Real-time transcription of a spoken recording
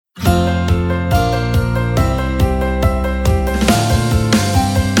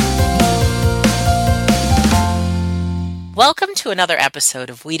Welcome to another episode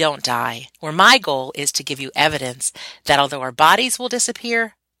of We Don't Die, where my goal is to give you evidence that although our bodies will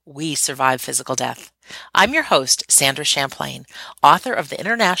disappear, we survive physical death. I'm your host, Sandra Champlain, author of the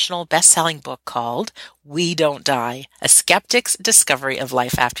international best-selling book called We Don't Die, A Skeptic's Discovery of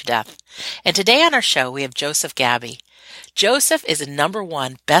Life After Death. And today on our show, we have Joseph Ghabi. Joseph is a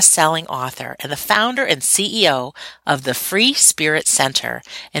 #1 best-selling author and the founder and CEO of the Free Spirit Center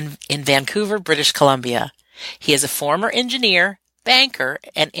in Vancouver, British Columbia. He is a former engineer, banker,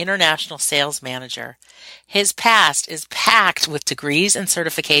 and international sales manager. His past is packed with degrees and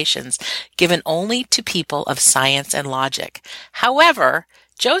certifications given only to people of science and logic. However,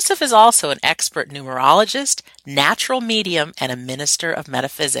 Joseph is also an expert numerologist, natural medium, and a minister of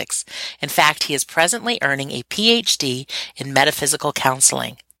metaphysics. In fact, he is presently earning a PhD in metaphysical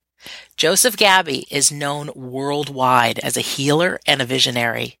counseling. Joseph Ghabi is known worldwide as a healer and a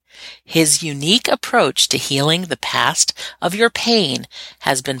visionary. His unique approach to healing the past of your pain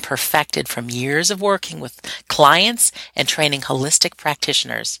has been perfected from years of working with clients and training holistic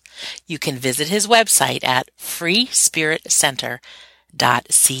practitioners. You can visit his website at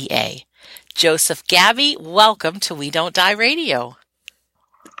freespiritcenter.ca. Joseph Ghabi, welcome to We Don't Die Radio.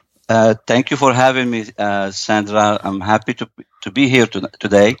 Thank you for having me, Sandra. I'm happy to be here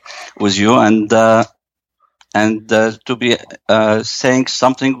today with you and to be saying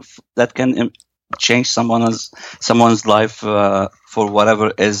something that can change someone's life for whatever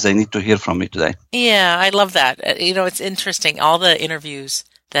it is they need to hear from me today. Yeah, I love that. It's interesting. All the interviews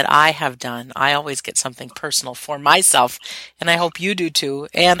that I have done, I always get something personal for myself, and I hope you do too,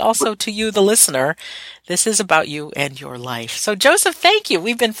 and also to you, the listener. This is about you and your life. So, Joseph, thank you.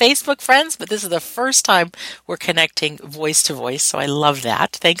 We've been Facebook friends, but this is the first time we're connecting voice to voice, so I love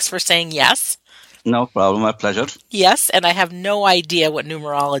that. Thanks for saying yes. No problem. My pleasure. Yes, and I have no idea what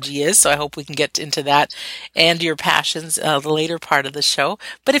numerology is, so I hope we can get into that and your passions the later part of the show.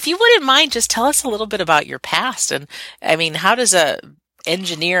 But if you wouldn't mind, just tell us a little bit about your past. And, how does a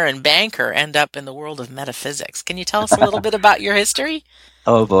engineer and banker end up in the world of metaphysics? Can you tell us a little bit about your history?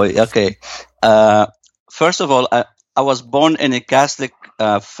 Oh, boy. Okay. First of all, I was born in a Catholic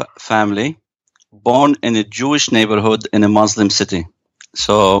family, born in a Jewish neighborhood in a Muslim city.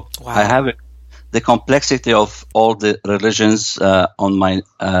 So wow. I have the complexity of all the religions on my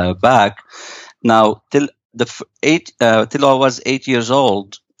back. Now, till I was 8 years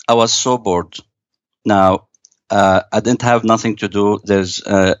old, I was so bored. Now, I didn't have nothing to do. There's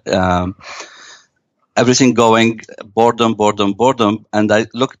everything going, boredom. And I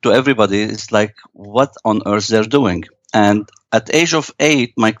looked to everybody. It's like, what on earth they're doing? And at the age of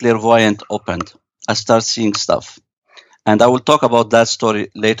 8, my clairvoyant opened. I started seeing stuff. And I will talk about that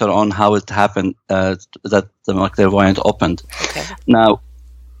story later on, how it happened, that my clairvoyant opened. Okay. Now,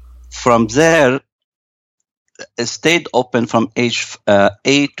 from there, it stayed open from age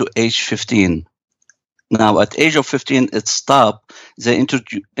 8 to age 15. Now, at age of 15, it stopped. They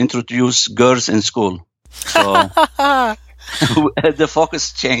introduced girls in school. So the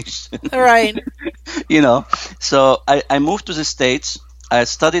focus changed. Right. So I moved to the States. I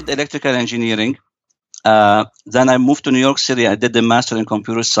studied electrical engineering. Then I moved to New York City. I did the master in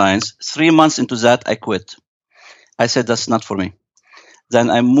computer science. 3 months into that, I quit. I said, that's not for me. Then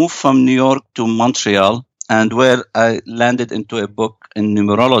I moved from New York to Montreal, and where I landed into a book in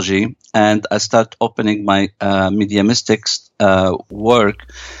numerology, and I started opening my mediumistic work,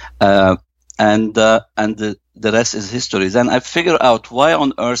 and the rest is history. Then I figured out, why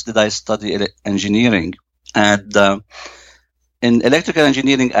on earth did I study engineering? And in electrical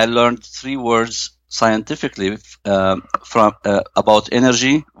engineering, I learned 3 words scientifically from about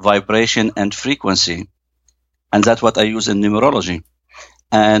energy, vibration, and frequency, and that's what I use in numerology.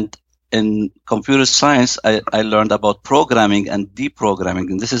 And in computer science, I learned about programming and deprogramming,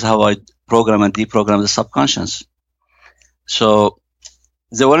 and this is how I program and deprogram the subconscious. So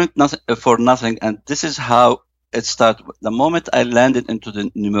they weren't for nothing, and this is how it started. The moment I landed into the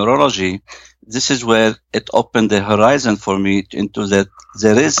numerology, this is where it opened the horizon for me into that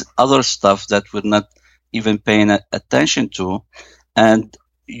there is other stuff that we're not even paying attention to, and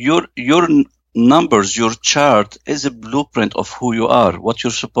your numbers, your chart is a blueprint of who you are, what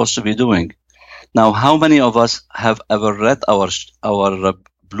you're supposed to be doing. Now, how many of us have ever read our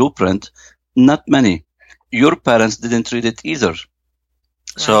blueprint? Not many. Your parents didn't read it either.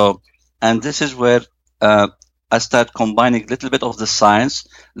 Right. So, and this is where I start combining a little bit of the science,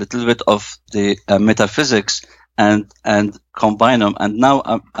 a little bit of the metaphysics, and combine them. And now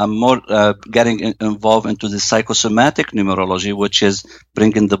I'm more getting involved into the psychosomatic numerology, which is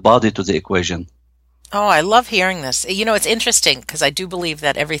bringing the body to the equation. Oh, I love hearing this. You know, it's interesting because I do believe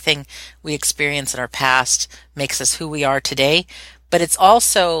that everything we experience in our past makes us who we are today. But it's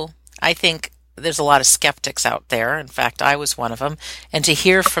also, I think there's a lot of skeptics out there. In fact, I was one of them. And to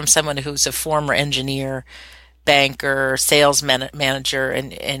hear from someone who's a former engineer, banker, manager,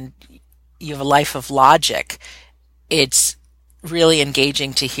 and you have a life of logic, it's really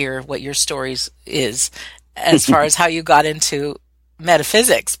engaging to hear what your stories is as far as how you got into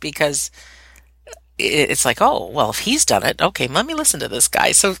metaphysics because it's like, oh, well, if he's done it, okay, let me listen to this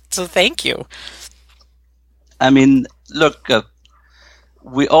guy. So thank you. I mean, look,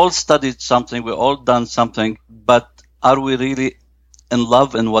 we all studied something, we all done something, but are we really in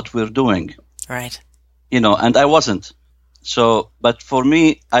love in what we're doing? Right. And I wasn't. So, but for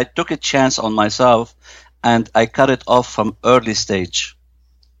me, I took a chance on myself and I cut it off from early stage,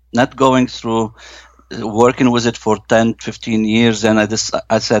 not going through working with it for 10, 15 years. And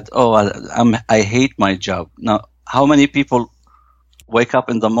I said, oh, I hate my job. Now, how many people wake up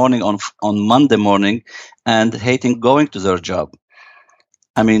in the morning on Monday morning and hating going to their job?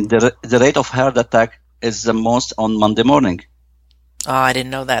 I mean, the rate of heart attack is the most on Monday morning. Oh, I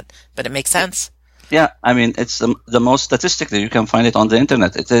didn't know that, but it makes sense. Yeah, I mean, it's the most statistically, you can find it on the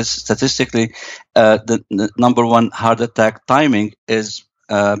internet. It is statistically the number one heart attack timing is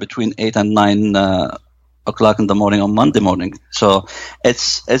between 8 and 9 o'clock in the morning on Monday morning. So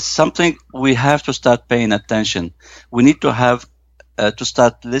it's something we have to start paying attention. We need to have to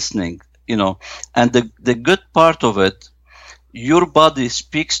start listening, and the good part of it, your body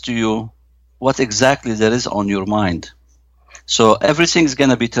speaks to you what exactly there is on your mind. So everything is going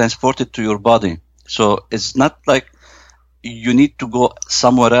to be transported to your body. So it's not like you need to go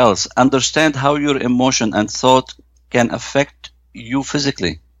somewhere else. Understand how your emotion and thought can affect you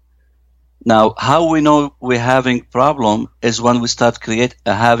physically. Now, how we know we're having problem is when we start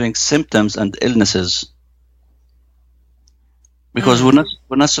having symptoms and illnesses, because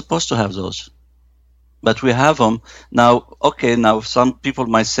we're not supposed to have those, but we have them now. Okay, now some people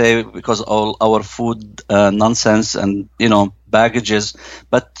might say because all our food nonsense and baggages,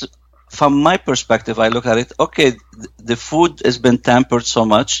 but from my perspective, I look at it, okay, the food has been tampered so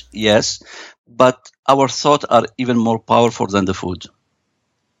much, yes, but our thoughts are even more powerful than the food.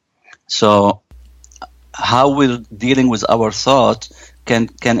 So how we're dealing with our thought can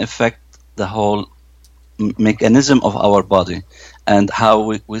affect the whole mechanism of our body and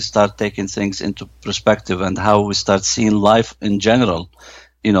how we start taking things into perspective and how we start seeing life in general.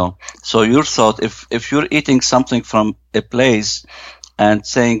 So your thought, if you're eating something from a place and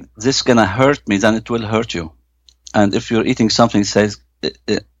saying this is gonna hurt me, then it will hurt you. And if you're eating something says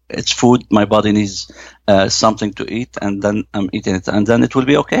it's food, my body needs something to eat, and then I'm eating it, and then it will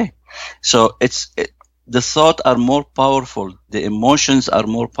be okay. So the thoughts are more powerful, the emotions are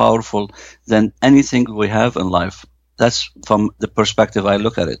more powerful than anything we have in life. That's from the perspective I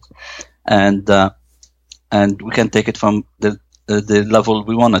look at it, and we can take it from the level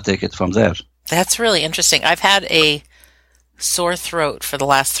we want to take it from there. That's really interesting. I've had a sore throat for the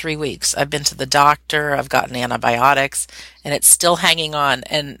last 3 weeks. I've been to the doctor, I've gotten antibiotics, and it's still hanging on.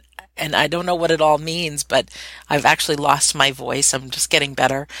 And I don't know what it all means, but I've actually lost my voice. I'm just getting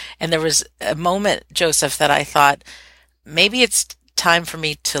better. And there was a moment, Joseph, that I thought maybe it's time for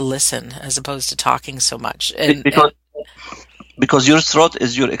me to listen as opposed to talking so much. Because your throat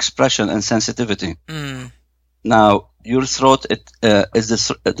is your expression and sensitivity. Now, your throat is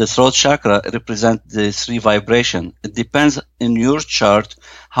the throat chakra represents the 3 vibration. It depends in your chart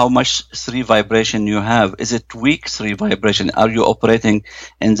how much 3 vibration you have. Is it weak 3 vibration? Are you operating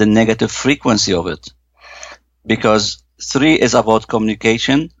in the negative frequency of it? Because 3 is about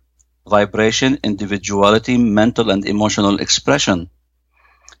communication, vibration, individuality, mental and emotional expression.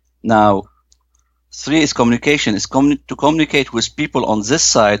 Now, 3 is communication. It's to communicate with people on this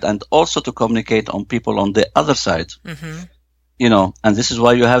side and also to communicate on people on the other side. Mm-hmm. And this is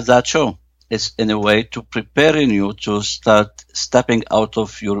why you have that show. It's in a way to preparing you to start stepping out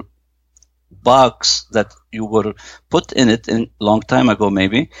of your box that you were put in it in long time ago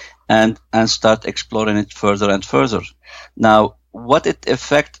maybe, and start exploring it further and further. Now, what it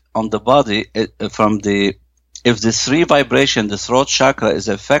affect on the body if the 3 vibration, the throat chakra is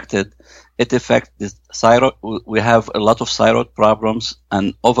affected, it affects the thyroid. We have a lot of thyroid problems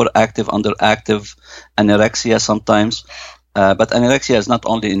and overactive, underactive, anorexia sometimes. But anorexia is not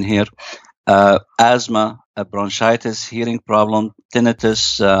only in here. Asthma, bronchitis, hearing problem,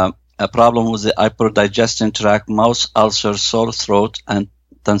 tinnitus, a problem with the upper digestion tract, mouth ulcer, sore throat, and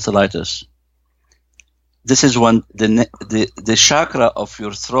tonsillitis. This is when the chakra of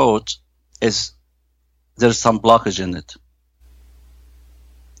your throat there's some blockage in it.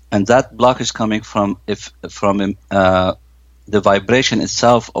 and that block is coming from the vibration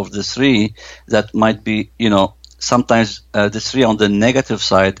itself of the 3 that might be, sometimes the 3 on the negative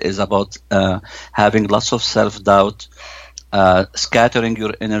side is about having lots of self-doubt, scattering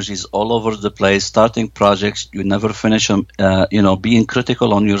your energies all over the place, starting projects, you never finish them, being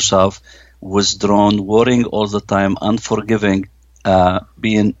critical on yourself, withdrawn, worrying all the time, unforgiving,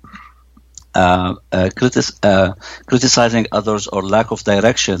 being criticizing others, or lack of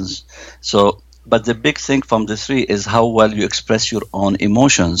directions. So, but the big thing from the 3 is how well you express your own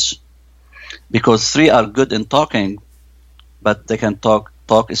emotions, because 3 are good in talking, but they can talk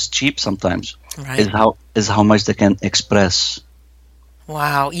is cheap sometimes. Right. Is how much they can express.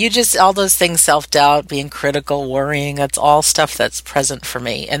 Wow. You just, all those things, self-doubt, being critical, worrying, that's all stuff that's present for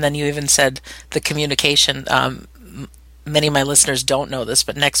me. And then you even said the communication. Many of my listeners don't know this,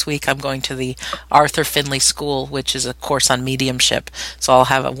 but next week I'm going to the Arthur Finley School, which is a course on mediumship. So I'll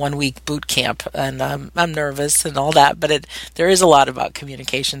have a 1-week boot camp, and I'm nervous and all that, but there is a lot about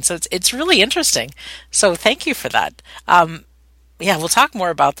communication. So it's really interesting. So thank you for that. Yeah, we'll talk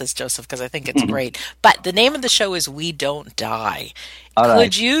more about this, Joseph, because I think it's great. But the name of the show is We Don't Die.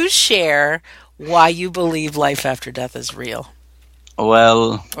 Could you share why you believe life after death is real?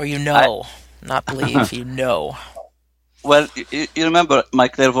 Well... Or not believe, you know. Well, you remember my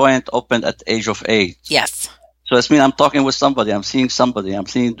clairvoyant opened at the age of 8. Yes. So it means I'm talking with somebody, I'm seeing somebody,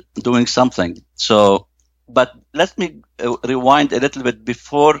 doing something. So, but let me rewind a little bit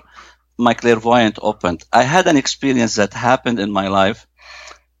before my clairvoyant opened. I had an experience that happened in my life,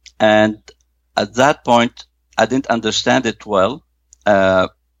 and at that point, I didn't understand it well,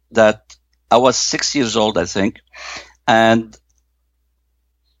 that I was 6 years old, I think, and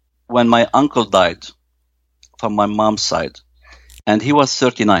when my uncle died from my mom's side, and he was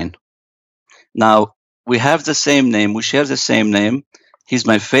 39. Now, we have the same name, we share the same name, he's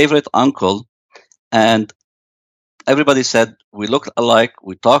my favorite uncle, and everybody said we look alike,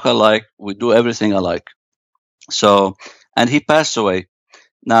 we talk alike, we do everything alike. So, and he passed away.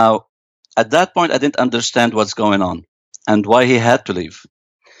 Now, at that point, I didn't understand what's going on and why he had to leave.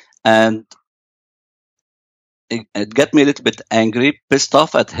 And it got me a little bit angry, pissed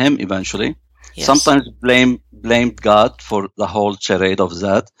off at him eventually. Yes. Sometimes blamed God for the whole charade of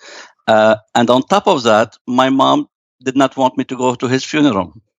that. And on top of that, my mom did not want me to go to his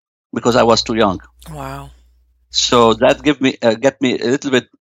funeral because I was too young. Wow. So that get me a little bit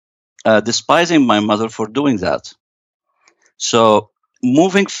despising my mother for doing that. So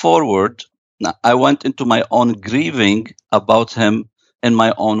moving forward, I went into my own grieving about him in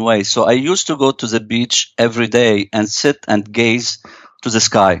my own way. So I used to go to the beach every day and sit and gaze to the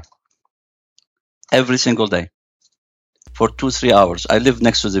sky every single day for 2-3 hours. I live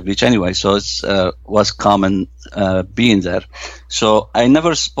next to the beach anyway, so it was common being there. So I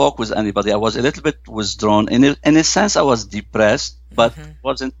never spoke with anybody. I was a little bit withdrawn. In a sense, I was depressed, but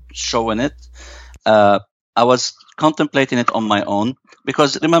wasn't showing it. I was contemplating it on my own,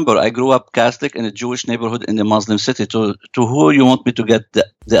 because remember, I grew up Catholic in a Jewish neighborhood in a Muslim city. To who you want me to get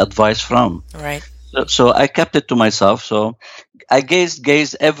the advice from? Right. So I kept it to myself. So I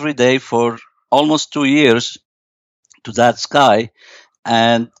gazed every day for almost 2 years to that sky,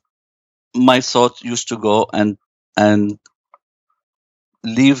 and my thought used to go and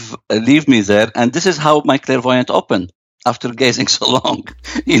leave me there. And this is how my clairvoyant opened after gazing so long,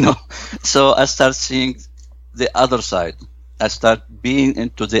 So I start seeing the other side. I start being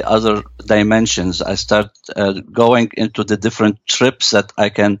into the other dimensions. I start going into the different trips that I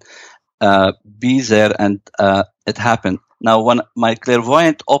can be there, and it happened. Now, when my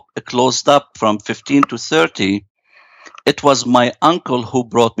clairvoyant closed up from 15 to 30, it was my uncle who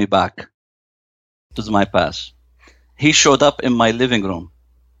brought me back to my past. He showed up in my living room.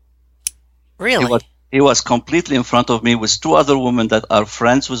 Really? He was completely in front of me with 2 other women that are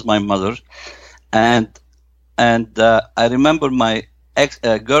friends with my mother. And I remember my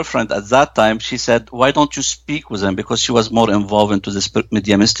girlfriend at that time, she said, why don't you speak with him? Because she was more involved into this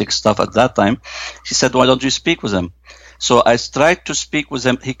mediumistic stuff at that time. She said, why don't you speak with him? So I tried to speak with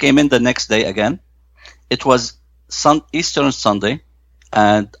him. He came in the next day again. It was Easter Sunday,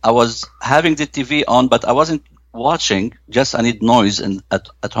 and I was having the TV on, but I wasn't watching, just I need noise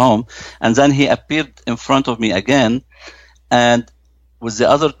at home. And then he appeared in front of me again, and with the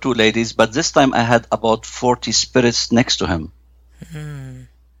other 2 ladies, but this time I had about 40 spirits next to him.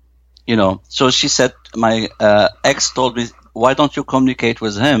 So she said, my ex told me, why don't you communicate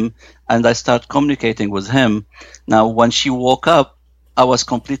with him? And I start communicating with him. Now, when she woke up, I was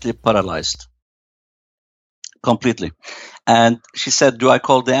completely paralyzed. Completely. And she said, do I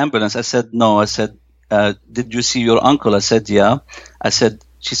call the ambulance? I said, no. I said, did you see your uncle? I said, yeah. I said,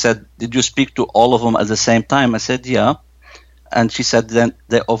 She said, did you speak to all of them at the same time? I said, yeah. And she said, then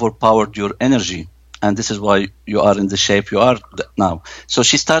they overpowered your energy. And this is why you are in the shape you are now. So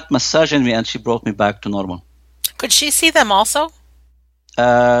she started massaging me and she brought me back to normal. Could she see them also?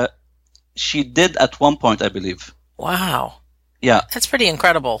 She did at one point, I believe. Wow. Yeah. That's pretty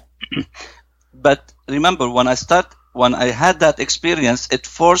incredible. But remember, when I had that experience, it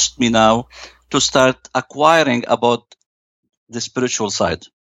forced me now to start acquiring about the spiritual side.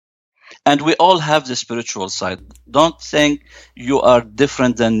 And we all have the spiritual side. Don't think you are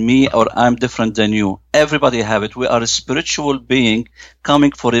different than me or I'm different than you. Everybody have it. We are a spiritual being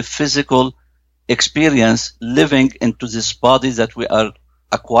coming for a physical experience, living into this body that we are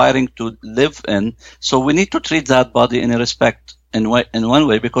acquiring to live in. So we need to treat that body in a respect in one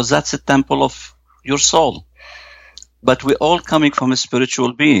way, because that's a temple of your soul. But we're all coming from a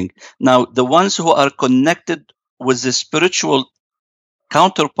spiritual being. Now, the ones who are connected with the spiritual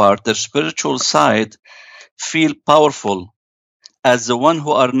counterpart, their spiritual side, feel powerful, as the one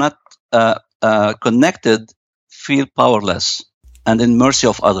who are not connected feel powerless and in mercy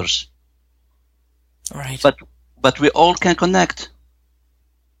of others. Right. But we all can connect.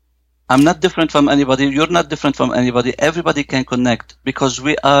 I'm not different from anybody. You're not different from anybody. Everybody can connect because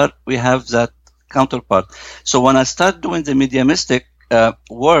we have that counterpart. So when I start doing the mediumistic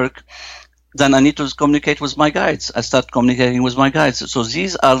work, then I need to communicate with my guides. I start communicating with my guides. So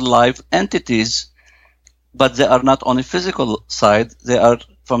these are live entities, but they are not on a physical side. They are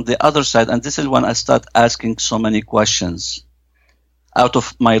from the other side. And this is when I start asking so many questions out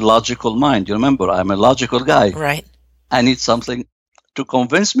of my logical mind. You remember, I'm a logical guy. Right. I need something to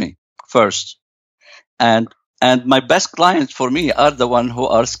convince me first. And my best clients for me are the ones who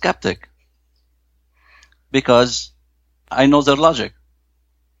are skeptic, because I know their logic.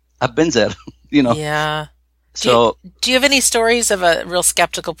 I've been there, Yeah. So do you have any stories of a real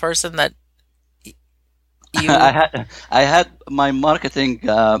skeptical person that you? I had my marketing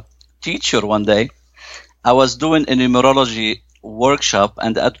teacher one day. I was doing a numerology workshop,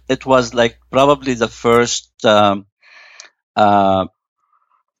 and it was like probably the first time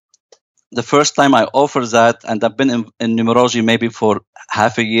I offered that, and I've been in numerology maybe for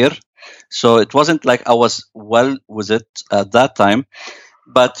half a year. So it wasn't like I was well with it at that time.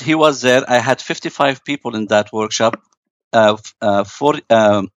 But he was there. I had 55 people in that workshop,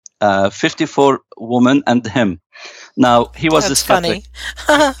 54 women and him. Now he was the skeptic.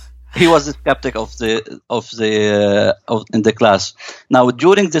 Funny. He was the skeptic in the class. Now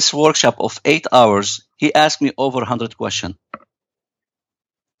during this workshop of 8 hours, he asked me over 100 questions.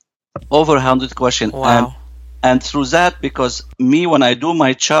 Over 100 questions. Wow. And through that, because me, when I do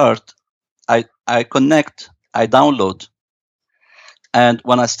my chart, I connect, I download. And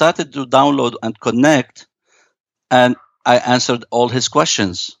when I started to download and connect, and I answered all his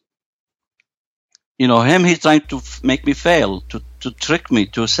questions. He's trying to make me fail, to trick me,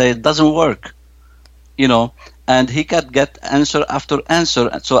 to say it doesn't work, and he could get answer after answer.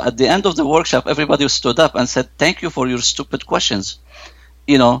 So at the end of the workshop, everybody stood up and said, thank you for your stupid questions.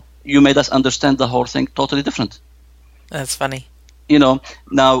 You made us understand the whole thing totally different. That's funny.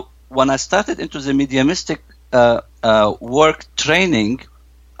 Now, when I started into the mediumistic work training,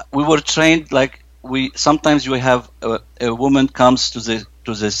 we were trained like sometimes we have a woman comes to the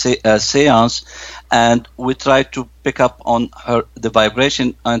seance, and we try to pick up on the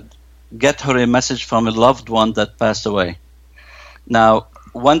vibration and get her a message from a loved one that passed away. Now,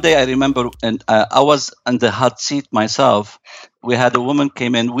 one day I remember, and I was in the hot seat myself. We had a woman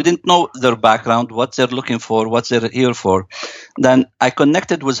came in. We didn't know their background, what they're looking for, what they're here for. Then I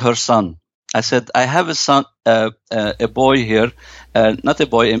connected with her son. I said, I have a son, a boy here, not a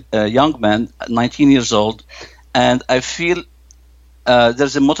boy, a young man, 19 years old, and I feel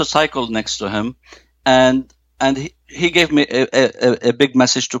there's a motorcycle next to him, and he gave me a big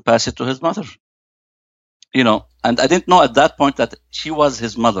message to pass it to his mother. And I didn't know at that point that she was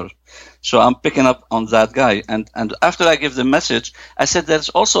his mother. So I'm picking up on that guy. And after I give the message, I said, there's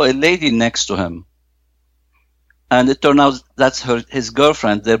also a lady next to him. And it turned out that's his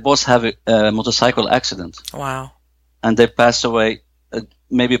girlfriend. They both have a motorcycle accident. Wow. And they passed away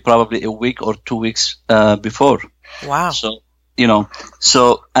maybe probably a week or 2 weeks before. Wow.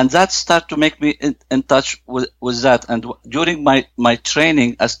 And that started to make me in touch with that. And during my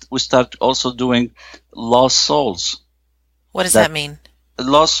training, we start also doing lost souls. What does that mean?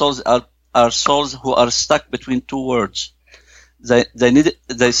 Lost souls are souls who are stuck between two worlds.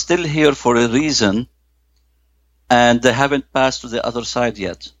 They're still here for a reason, and they haven't passed to the other side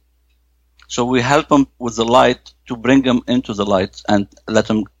yet. So we help them with the light to bring them into the light and let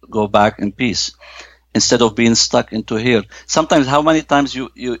them go back in peace. instead of being stuck into here. Sometimes, how many times you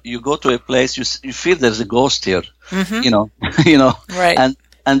go to a place, you feel there's a ghost here, Right.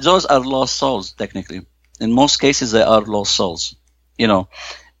 and those are lost souls, technically. In most cases, they are lost souls,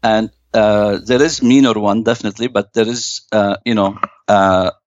 and there is meaner one, definitely, but there is,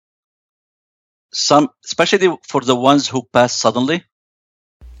 some, especially for the ones who pass suddenly,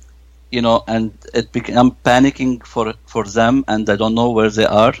 and it become panicking for them, and they don't know where they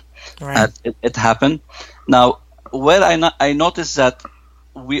are. Right. It happened. Now, where I noticed that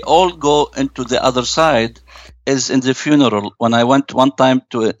we all go into the other side is in the funeral. When I went one time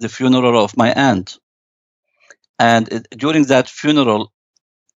to the funeral of my aunt, and during that funeral,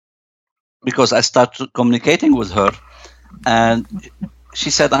 because I started communicating with her, and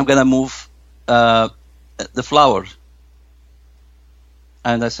she said, "I'm gonna move the flower."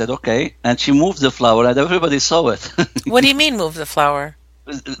 And I said, okay. And she moved the flower, and everybody saw it. What do you mean move the flower?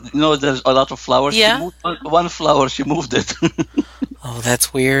 There's a lot of flowers. Yeah. She moved one flower, she moved it. Oh,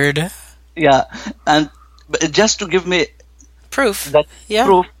 that's weird. Yeah. And just to give me proof. That yeah.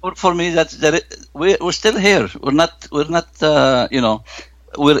 Proof for me that we're still here. We're not, we're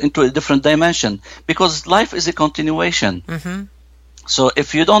into a different dimension, because life is a continuation. Mm-hmm. So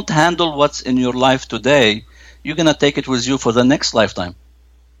if you don't handle what's in your life today, you're going to take it with you for the next lifetime.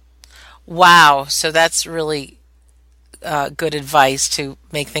 Wow. So that's really good advice to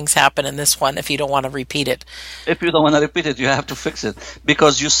make things happen in this one if you don't want to repeat it. If you don't want to repeat it, you have to fix it,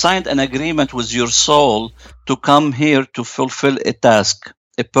 because you signed an agreement with your soul to come here to fulfill a task,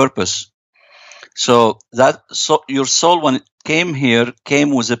 a purpose. So your soul, when it came here,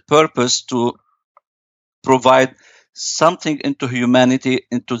 came with a purpose to provide something into humanity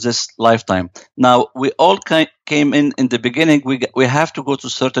into this lifetime. Now, we all came in the beginning. We have to go to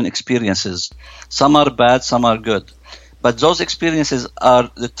certain experiences. Some are bad, some are good. But those experiences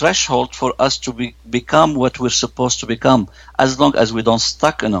are the threshold for us to become what we're supposed to become, as long as we don't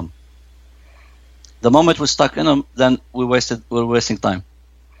stuck in them. The moment we're stuck in them, then we're wasting time.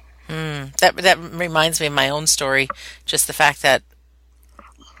 That reminds me of my own story. Just the fact that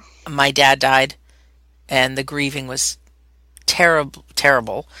my dad died, and the grieving was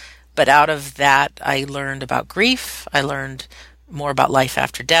terrible. But out of that, I learned about grief. I learned more about life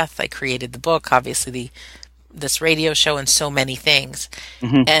after death. I created the book, obviously this radio show, and so many things.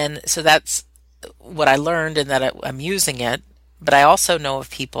 Mm-hmm. And so that's what I learned, and that I'm using it. But I also know of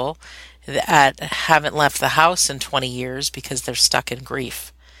people that haven't left the house in 20 years because they're stuck in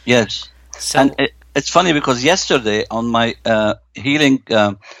grief. Yes. So, and it's funny, because yesterday on my healing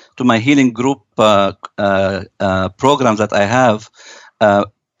group program that I have,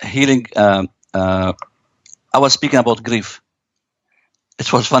 healing, I was speaking about grief. It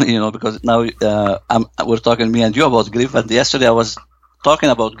was funny, because now we're talking, me and you, about grief. But yesterday I was talking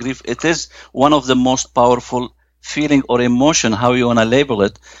about grief. It is one of the most powerful feeling or emotion, how you want to label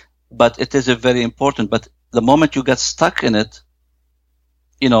it, but it is a very important. But the moment you get stuck in it,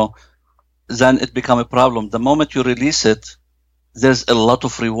 then it become a problem. The moment you release it, there's a lot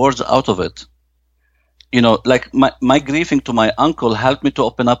of rewards out of it. Like my grieving to my uncle helped me to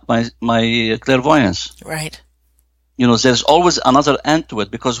open up my clairvoyance. Right. There's always another end to it,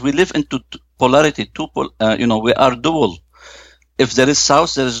 because we live into polarity. We are dual. If there is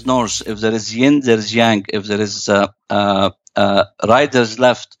south, there is north. If there is yin, there is yang. If there is right, there's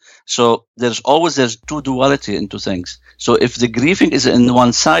left. So there's two duality into things. So if the grieving is in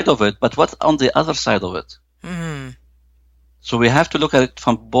one side of it, but what on the other side of it? Mm-hmm. So we have to look at it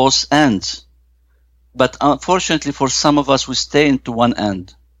from both ends. But unfortunately, for some of us, we stay into one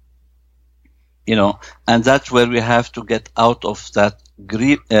end. And that's where we have to get out of that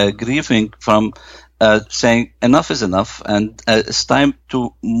grieving, from saying enough is enough, and it's time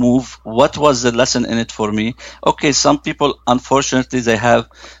to move. What was the lesson in it for me? Okay, some people, unfortunately, they have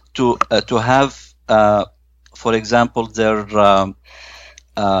to have, for example, their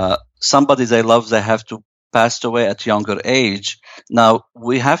somebody they love, they have to pass away at younger age. Now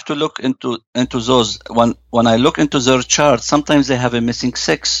we have to look into those. When I look into their chart, sometimes they have a missing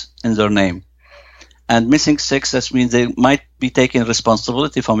 6 in their name. And missing 6, that means they might be taking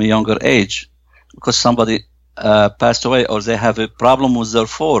responsibility from a younger age, because somebody passed away, or they have a problem with their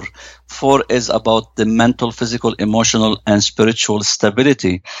 4. 4 is about the mental, physical, emotional, and spiritual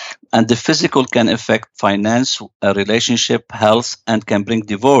stability. And the physical can affect finance, relationship, health, and can bring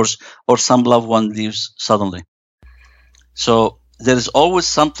divorce, or some loved one leaves suddenly. So there is always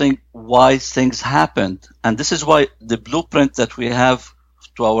something why things happened. And this is why the blueprint that we have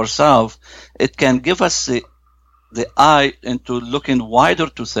to ourselves, it can give us the eye into looking wider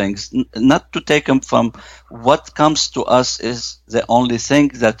to things, not to take them from what comes to us is the only thing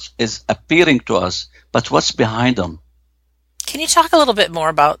that is appearing to us, but what's behind them? Can you talk a little bit more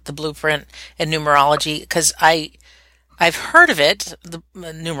about the blueprint and numerology? Because I've heard of it, the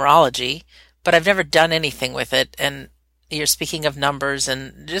numerology, but I've never done anything with it. And you're speaking of numbers,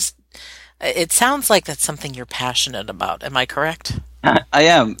 and just it sounds like that's something you're passionate about. Am I correct? I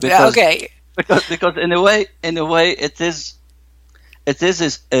am, Yeah, because okay. because in a way it is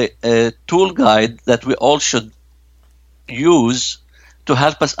a tool guide that we all should use to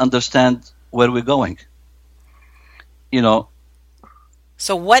help us understand where we're going.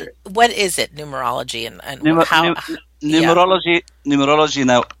 So what is it, numerology, and Numer- how? nu- Yeah. numerology.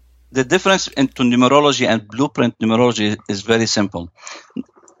 Now, the difference into numerology and blueprint numerology is very simple.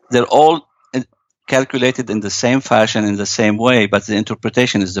 They're all calculated in the same fashion, in the same way, but the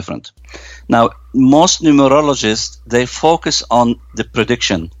interpretation is different. Now, most numerologists, they focus on the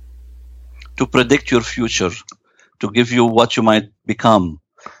prediction, to predict your future, to give you what you might become,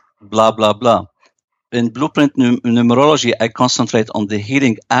 blah, blah, blah. In blueprint numerology, I concentrate on the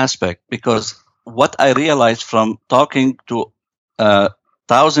healing aspect, because what I realized from talking to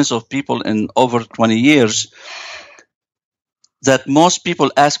thousands of people in over 20 years, that most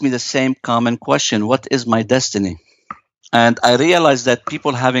people ask me the same common question: what is my destiny? And I realized that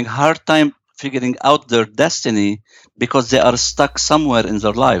people having hard time figuring out their destiny because they are stuck somewhere in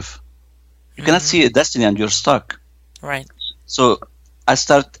their life. You cannot see a destiny and you're stuck. Right. So I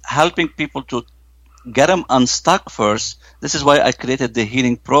start helping people to get them unstuck first. This is why I created the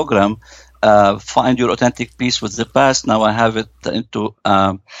healing program, Find Your Authentic Peace with the Past. Now I have it into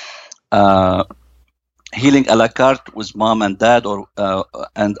healing a la carte with mom and dad, or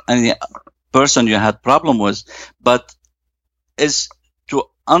and any person you had problem with, but is to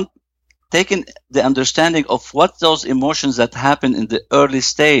taking the understanding of what those emotions that happen in the early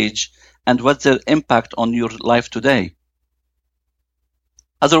stage and what's their impact on your life today.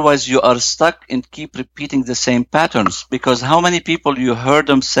 Otherwise, you are stuck and keep repeating the same patterns, because how many people you heard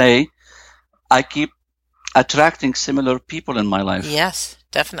them say, I keep attracting similar people in my life? Yes,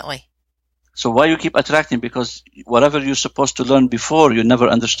 definitely. So why you keep attracting? Because whatever you're supposed to learn before, you never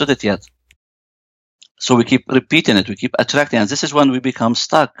understood it yet. So we keep repeating it, we keep attracting, and this is when we become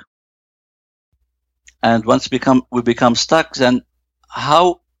stuck. And once we become stuck, then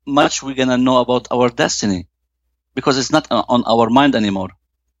how much we're going to know about our destiny? Because it's not on our mind anymore.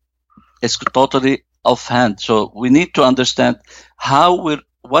 It's totally offhand. So we need to understand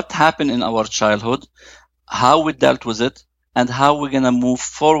what happened in our childhood, how we dealt with it, and how we're going to move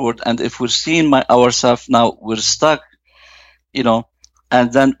forward. And if we're seeing ourselves now, we're stuck,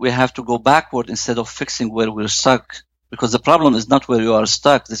 and then we have to go backward instead of fixing where we're stuck, because the problem is not where you are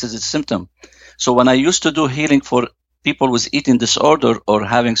stuck. This is a symptom. So when I used to do healing for people with eating disorder or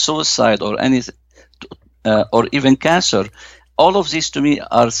having suicide or anything, or even cancer, all of these to me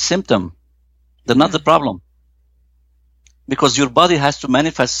are symptoms. They're not the problem, because your body has to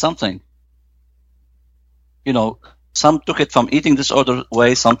manifest something. Some took it from eating disorder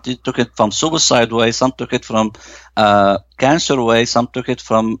way, some took it from suicide way, some took it from cancer way, some took it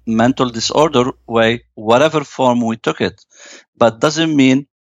from mental disorder way, whatever form we took it. But doesn't mean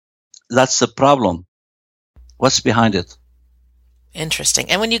that's the problem. What's behind it?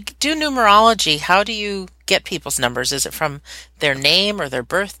 Interesting. And when you do numerology, how do you get people's numbers? Is it from their name or their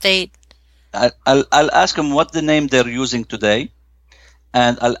birth date? I'll ask them what the name they're using today,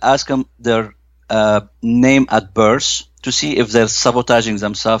 and I'll ask them their name at birth to see if they're sabotaging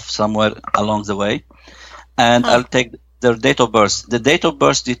themselves somewhere along the way. And I'll take their date of birth. The date of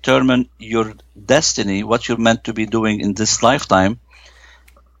birth determines your destiny, what you're meant to be doing in this lifetime,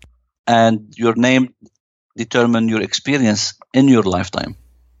 and your name determines your experience in your lifetime.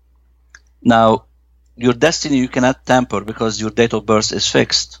 Now, your destiny you cannot tamper because your date of birth is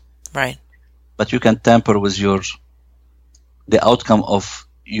fixed. Right. But you can tamper with the outcome of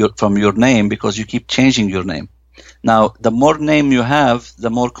from your name, because you keep changing your name. Now, the more name you have, the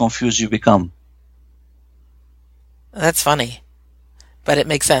more confused you become. That's funny, but it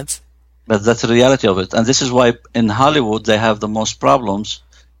makes sense. But that's the reality of it. And this is why in Hollywood they have the most problems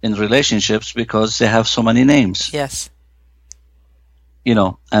in relationships, because they have so many names. Yes.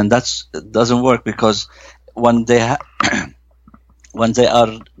 And that doesn't work, because when they when they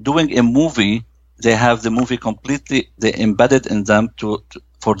are doing a movie, they have the movie completely embedded in them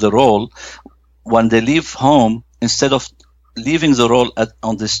for the role. When they leave home, instead of leaving the role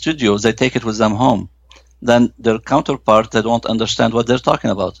on the studio, they take it with them home. Then their counterpart, they don't understand what they're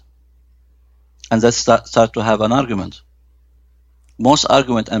talking about. And they start to have an argument. Most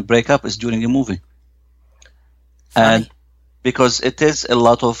argument and breakup is during a movie. Funny. And because it is a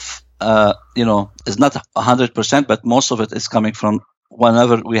lot of, it's not 100%, but most of it is coming from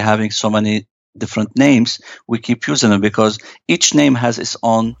whenever we're having so many different names, we keep using them because each name has its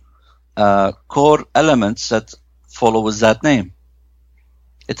own core elements that follow with that name.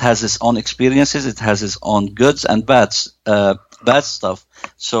 It has its own experiences. It has its own goods and bad stuff.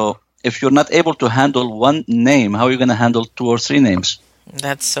 So if you're not able to handle one name, how are you going to handle 2 or 3 names?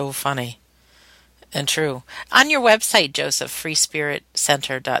 That's so funny and true. On your website, Joseph,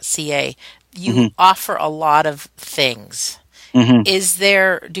 freespiritcenter.ca, you offer a lot of things.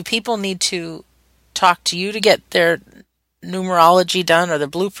 Do people need to talk to you to get their numerology done or the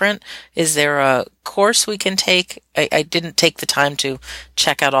blueprint? Is there a course we can take? I didn't take the time to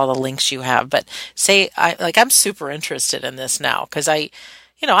check out all the links you have, but I'm super interested in this now because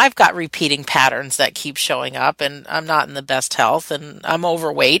I've got repeating patterns that keep showing up and I'm not in the best health and I'm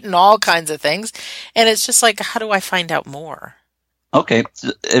overweight and all kinds of things. And it's just like, how do I find out more? Okay.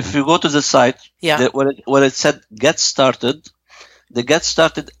 If you go to the site, where it said get started,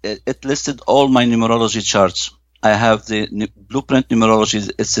 it listed all my numerology charts. I have the blueprint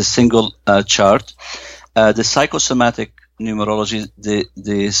numerology. It's a single chart. The psychosomatic numerology,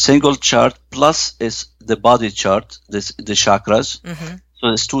 the single chart plus is the body chart, the chakras. So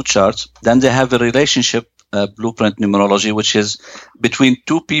there's 2 charts. Then they have a relationship blueprint numerology, which is between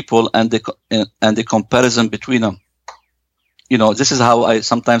 2 people and the comparison between them. This is how I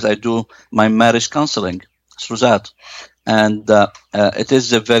sometimes do my marriage counseling through that, and it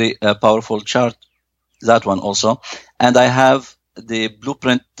is a very powerful chart. That one also, and I have the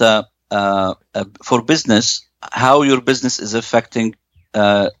blueprint for business, how your business is affecting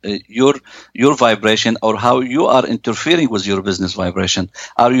your vibration, or how you are interfering with your business vibration.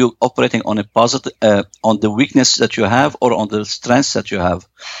 Are you operating on a positive, on the weakness that you have, or on the strengths that you have?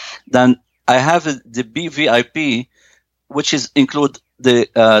 Then I have the BVIP, which include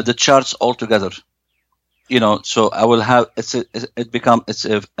the charts all together. So I will have it's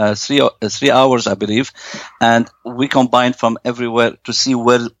 3 hours, I believe, and we combine from everywhere to see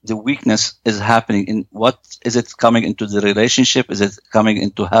where the weakness is happening. In what is it coming into the relationship? Is it coming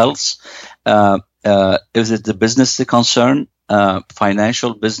into health? Is it the business the concern,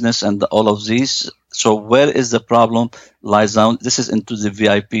 financial business, and all of these? So where is the problem lies down? This is into the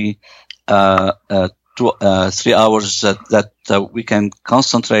VIP 3 hours that we can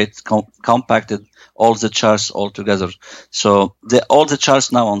concentrate, compacted all the charts all together. So all the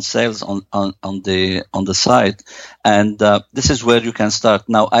charts now on sales on the site, and this is where you can start.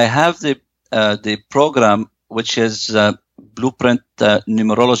 Now I have the program, which is Blueprint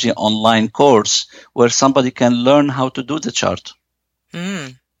Numerology online course, where somebody can learn how to do the chart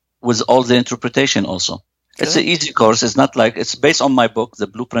with all the interpretation also. Good. It's an easy course. It's not like it's based on my book, The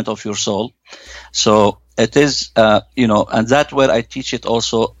Blueprint of Your Soul. So it is, and that's where I teach it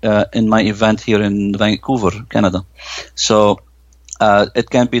also in my event here in Vancouver, Canada. So it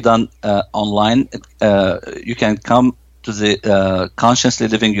can be done online. You can come to the Consciously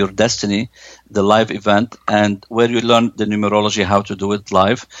Living Your Destiny, the live event, and where you learn the numerology, how to do it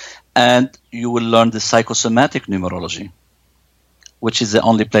live, and you will learn the psychosomatic numerology, which is the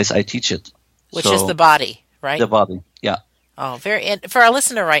only place I teach it. Which is the body, right? The body, yeah. Oh, and for our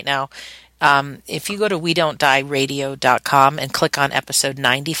listener right now, if you go to WeDon'tDieRadio.com and click on episode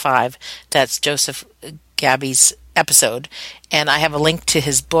 95, that's Joseph Ghabi's episode, and I have a link to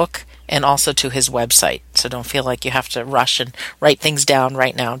his book and also to his website. So don't feel like you have to rush and write things down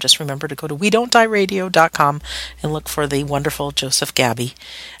right now. Just remember to go to WeDon'tDieRadio.com and look for the wonderful Joseph Ghabi,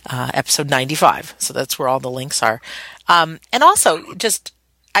 episode 95. So that's where all the links are. And also,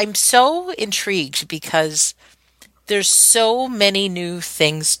 I'm so intrigued because there's so many new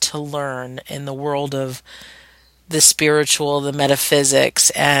things to learn in the world of the spiritual, the metaphysics,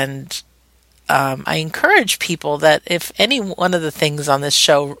 and I encourage people that if any one of the things on this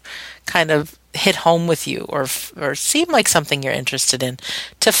show kind of hit home with you or seem like something you're interested in,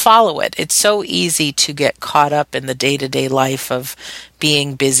 to follow it. It's so easy to get caught up in the day-to-day life of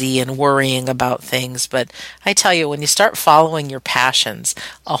being busy and worrying about things. But I tell you, when you start following your passions,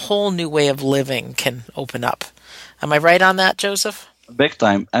 a whole new way of living can open up. Am I right on that, Joseph? Big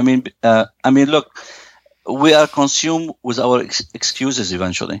time. I mean, look, we are consumed with our excuses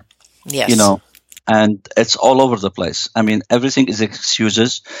eventually. Yes. And it's all over the place. I mean, everything is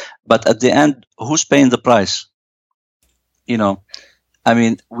excuses, but at the end, who's paying the price? I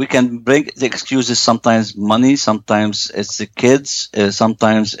mean, we can bring the excuses, sometimes money, sometimes it's the kids,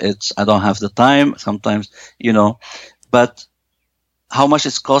 sometimes it's I don't have the time, sometimes, but how much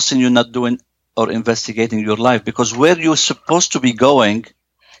it's costing you not doing or investigating your life? Because where you're supposed to be going,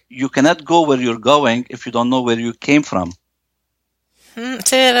 you cannot go where you're going if you don't know where you came from.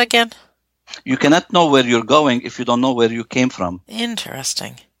 Say it again. You cannot know where you're going if you don't know where you came from.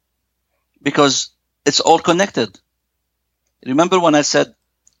 Interesting. because it's all connected. Remember when I said,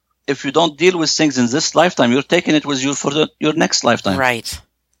 if you don't deal with things in this lifetime, you're taking it with you for your next lifetime. Right.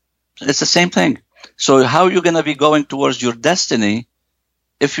 It's the same thing. So how are you going to be going towards your destiny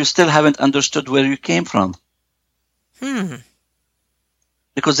if you still haven't understood where you came from?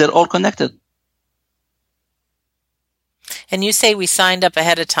 Because they're all connected. And you say we signed up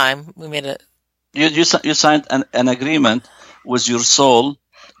ahead of time. We made a... You signed an agreement with your soul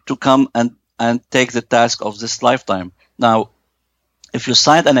to come and take the task of this lifetime. Now, if you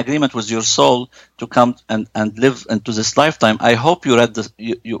signed an agreement with your soul to come and live into this lifetime, I hope you read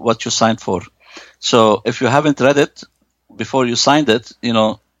what you signed for. So if you haven't read it before you signed it,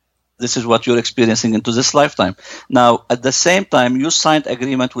 this is what you're experiencing into this lifetime. Now, at the same time, you signed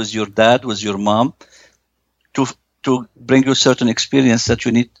agreement with your dad, with your mom, to bring you certain experience that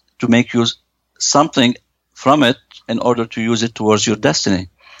you need to make use something from it in order to use it towards your destiny.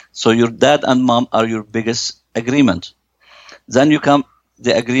 So your dad and mom are your biggest agreement. Then you come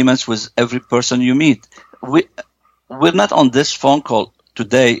the agreements with every person you meet. We're not on this phone call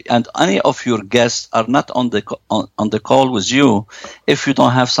today, and any of your guests are not on the call with you if you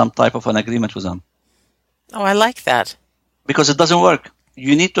don't have some type of an agreement with them. Oh, I like that. Because it doesn't work.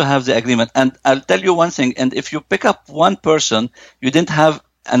 You need to have the agreement. And I'll tell you one thing, and if you pick up one person, you didn't have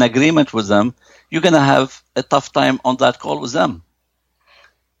an agreement with them, you're going to have a tough time on that call with them.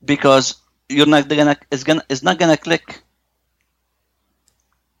 Because it's not going to click.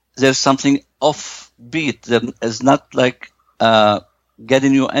 There's something offbeat. There is not like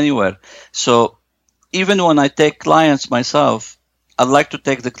getting you anywhere. So even when I take clients myself, I like to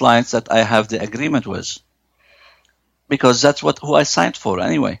take the clients that I have the agreement with, because that's who I signed for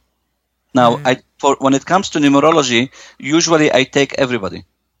anyway. Now, when it comes to numerology, usually I take everybody,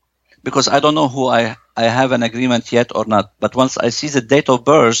 because I don't know who I have an agreement yet or not. But once I see the date of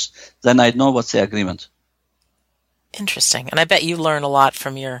birth, then I know what's the agreement. Interesting. And I bet you learn a lot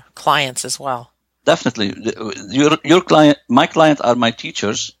from your clients as well. Definitely. Your client, my clients are my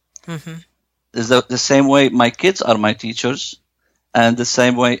teachers. Mm-hmm. Is the same way my kids are my teachers, and the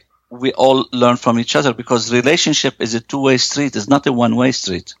same way we all learn from each other, because relationship is a two-way street. It's not a one-way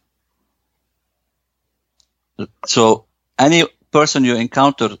street. So any person you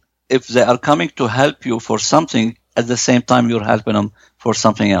encounter, if they are coming to help you for something, at the same time you're helping them for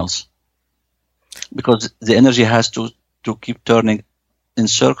something else, because the energy has to keep turning in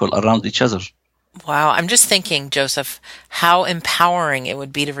circle around each other. Wow. I'm just thinking, Joseph, how empowering it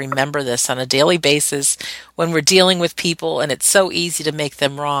would be to remember this on a daily basis when we're dealing with people and it's so easy to make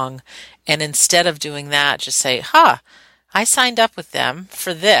them wrong. And instead of doing that, just say, I signed up with them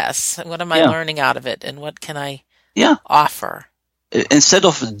for this. What am I learning out of it? And what can I offer? Instead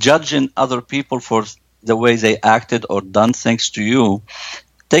of judging other people for the way they acted or done things to you,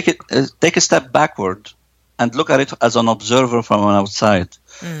 take a step backward and look at it as an observer from outside,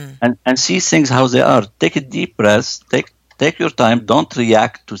 and see things how they are. Take a deep breath. Take your time. Don't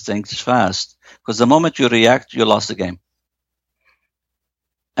react to things fast, because the moment you react, you lost the game.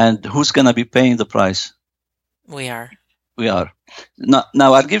 And who's going to be paying the price? We are.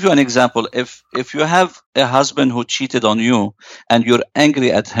 Now, I'll give you an example. If you have a husband who cheated on you and you're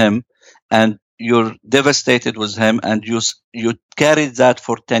angry at him and you're devastated with him, and you carried that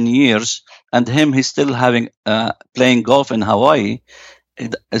for 10 years, and he's still having playing golf in Hawaii,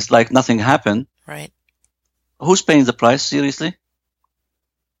 it's like nothing happened. Right. Who's paying the price? Seriously?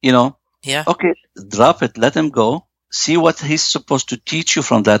 Yeah. Okay, drop it. Let him go. See what he's supposed to teach you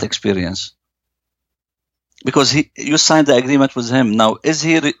from that experience. Because you signed the agreement with him. Now, is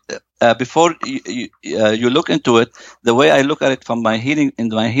he before you look into it? The way I look at it from my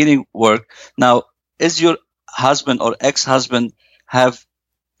healing work. Now, is your husband or ex-husband have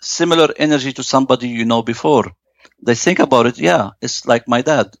similar energy to somebody you know before? They think about it. Yeah, it's like my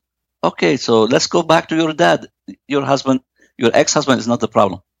dad. Okay, so let's go back to your dad. Your husband, your ex-husband is not the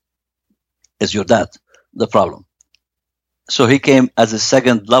problem. It's your dad the problem. So he came as a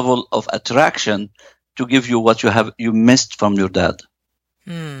second level of attraction to give you what you missed from your dad.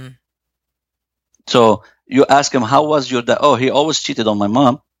 So you ask him, how was your dad? Oh, he always cheated on my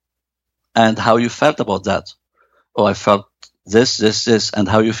mom. And how you felt about that? Oh, I felt this. And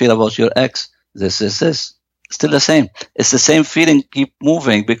how you feel about your ex? This. Still the same. It's the same feeling. Keep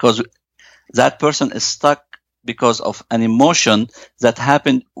moving, because that person is stuck because of an emotion that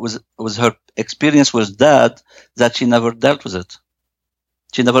happened with her experience with dad, that she never dealt with it.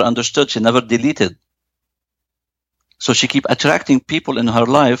 She never understood. She never deleted. So she keep attracting people in her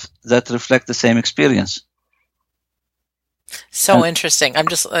life that reflect the same experience. So interesting.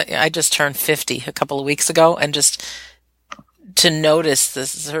 I just turned 50 a couple of weeks ago, and just to notice the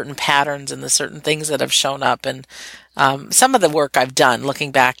certain patterns and the certain things that have shown up. And some of the work I've done,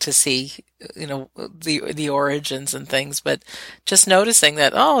 looking back to see, the origins and things, but just noticing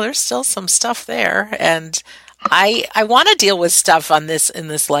that, oh, there's still some stuff there, and I want to deal with stuff in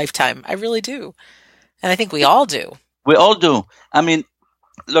this lifetime. I really do, and I think we all do. We all do. I mean,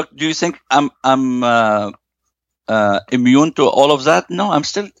 look, do you think I'm immune to all of that? No, I'm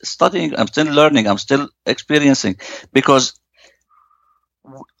still studying, I'm still learning, I'm still experiencing, because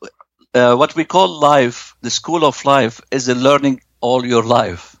what we call life, the school of life, is a learning all your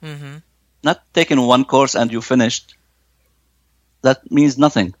life. Mm-hmm. Not taking one course and you finished. That means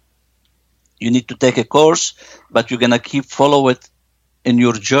nothing. You need to take a course, but you're going to keep follow it in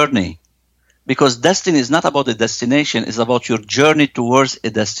your journey. Because destiny is not about a destination, it's about your journey towards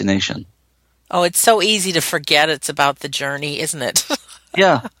a destination. Oh, it's so easy to forget it's about the journey, isn't it?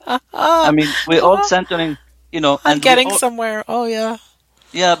 Yeah. I mean, we're all centering, I'm and getting somewhere. Oh, yeah.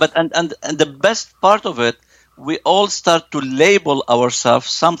 Yeah, but and the best part of it, we all start to label ourselves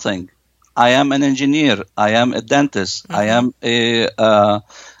something. I am an engineer. I am a dentist. Mm-hmm. I am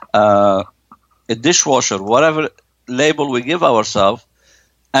a dishwasher. Whatever label we give ourselves,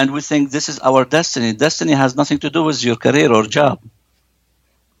 and we think this is our destiny. Destiny has nothing to do with your career or job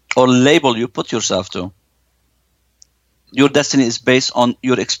or label you put yourself to. Your destiny is based on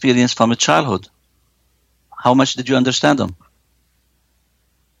your experience from a childhood. How much did you understand them?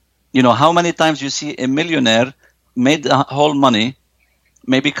 How many times you see a millionaire made the whole money,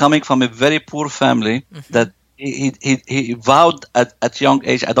 maybe coming from a very poor family, mm-hmm. that he vowed at young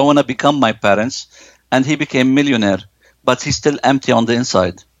age, I don't want to become my parents, and he became millionaire, but he's still empty on the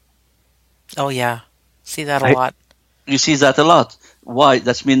inside. Oh, yeah. See that a lot. You see that a lot. Why?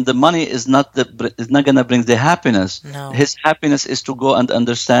 That means the money is not going to bring the happiness. No. His happiness is to go and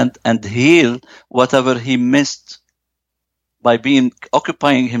understand and heal whatever he missed by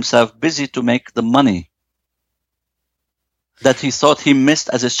occupying himself busy to make the money that he thought he missed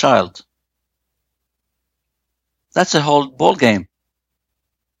as a child. That's a whole ball game.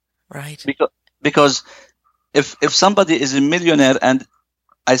 Right. Because if somebody is a millionaire and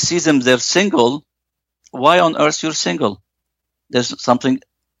I see them, they're single, why on earth you're single? There's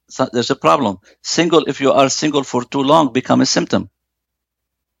a problem. Single, if you are single for too long, become a symptom.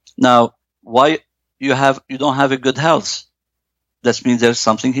 Now, why you don't have a good health? That means there's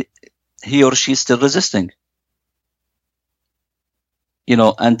something he or she is still resisting.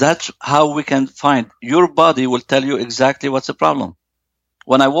 And that's how we can find. Your body will tell you exactly what's the problem.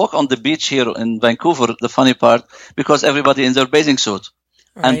 When I walk on the beach here in Vancouver, the funny part, because everybody in their bathing suit,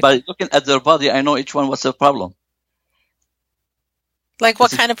 right. And by looking at their body, I know each one what's the problem. Like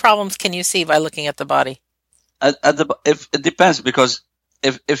what kind of problems can you see by looking at the body? If it depends, because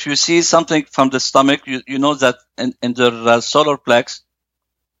if you see something from the stomach, you know that in their solar plex,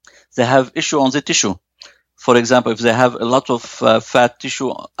 they have issue on the tissue. For example, if they have a lot of fat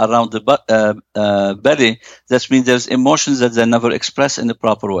tissue around the belly, that means there's emotions that they never express in the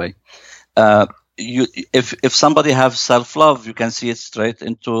proper way. If somebody have self-love, you can see it straight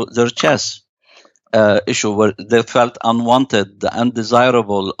into their chest issue where they felt unwanted,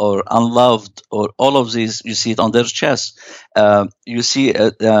 undesirable, or unloved, or all of these. You see it on their chest. You see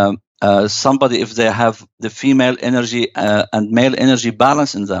somebody if they have the female energy and male energy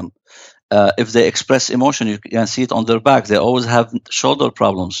balance in them. If they express emotion, you can see it on their back. They always have shoulder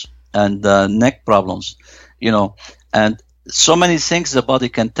problems and neck problems, and so many things the body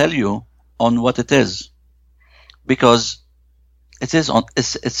can tell you on what it is, because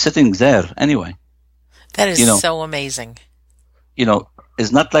it's sitting there anyway. That is so amazing.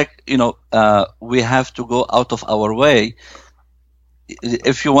 It's not like, we have to go out of our way.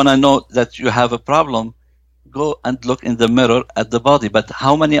 If you want to know that you have a problem, go and look in the mirror at the body. But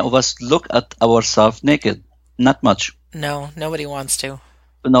how many of us look at ourselves naked? Not much. No, nobody wants to.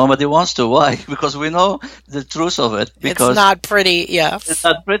 Nobody wants to. Why? Because we know the truth of it. Because it's not pretty, yeah. It's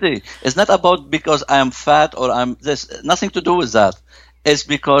not pretty. It's not about because I am fat or I'm this. Nothing to do with that. It's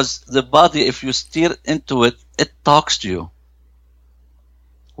because the body, if you steer into it, it talks to you.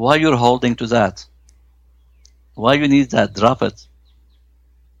 Why you're holding to that? Why you need that? Drop it.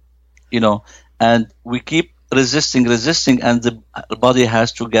 And we keep resisting, and the body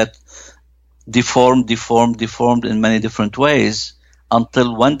has to get deformed in many different ways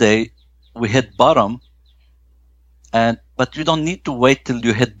until one day we hit bottom. But you don't need to wait till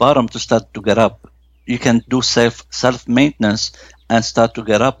you hit bottom to start to get up. You can do self-maintenance and start to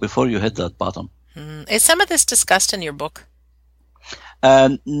get up before you hit that bottom. Is some of this discussed in your book?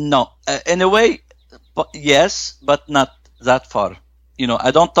 No. In a way, yes, but not that far.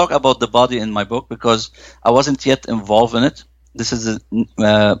 I don't talk about the body in my book because I wasn't yet involved in it. This is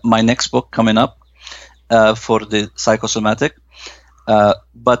my next book coming up for the psychosomatic.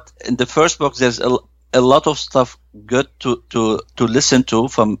 But in the first book, there's a lot of stuff good to listen to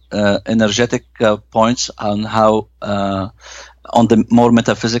from energetic points on how on the more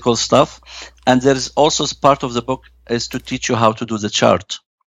metaphysical stuff. And there's also part of the book is to teach you how to do the chart.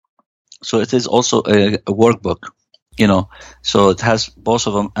 So it is also a workbook, so it has both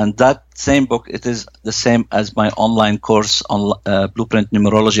of them. And that same book, it is the same as my online course on Blueprint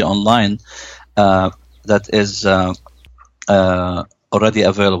Numerology Online that is already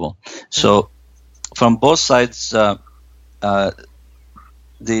available. So from both sides, the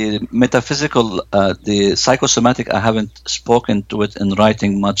metaphysical, the psychosomatic, I haven't spoken to it in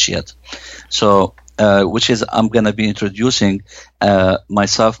writing much yet. So, which is I'm going to be introducing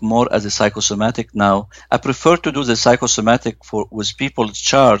myself more as a psychosomatic now. I prefer to do the psychosomatic with people's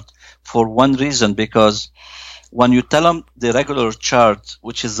chart for one reason, because when you tell them the regular chart,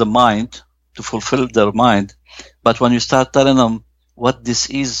 which is the mind, to fulfill their mind, but when you start telling them what this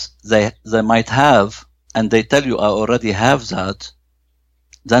is they might have, and they tell you I already have that,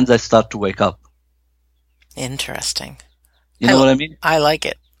 then they start to wake up. Interesting. You know what I mean? I like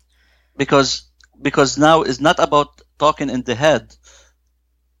it. Because now it's not about talking in the head.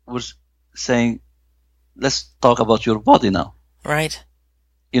 We're saying, let's talk about your body now. Right.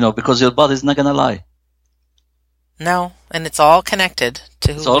 Because your body is not going to lie. No, and it's all connected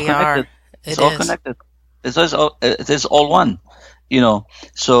to who we are. It's all connected. It is all one.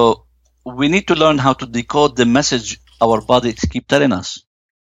 So we need to learn how to decode the message our body keep telling us,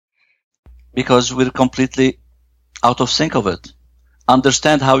 because we're completely out of sync of it.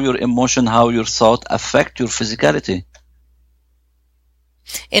 Understand how your emotion, how your thought affect your physicality.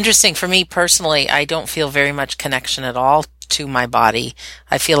 Interesting. For me personally, I don't feel very much connection at all to my body.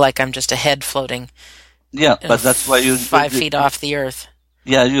 I feel like I'm just a head floating. Yeah, but that's why you're 5 feet off the earth.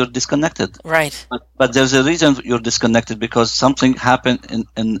 Yeah, you're disconnected. Right. But there's a reason you're disconnected, because something happened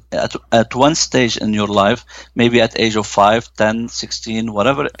at one stage in your life, maybe at age of 5, 10, 16,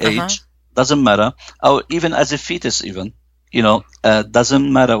 whatever age, doesn't matter. Or even as a fetus even,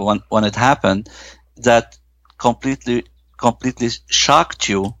 doesn't matter when it happened, that completely shocked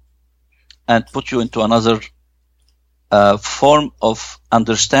you and put you into another form of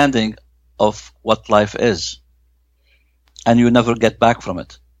understanding of what life is. And you never get back from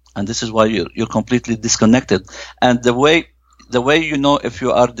it, and this is why you're completely disconnected. And the way if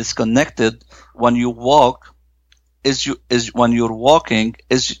you are disconnected when you walk is when you're walking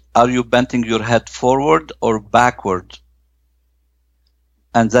are you bending your head forward or backward?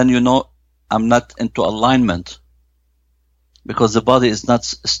 And then I'm not into alignment, because the body is not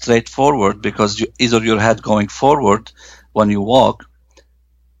straight forward, because either your head going forward when you walk,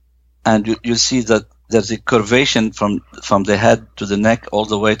 and you see that there's a curvation from the head to the neck all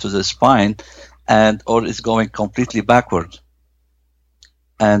the way to the spine, or it's going completely backward.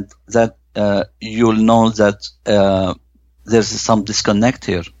 And that you'll know that there's some disconnect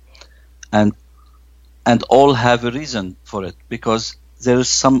here, and all have a reason for it, because there is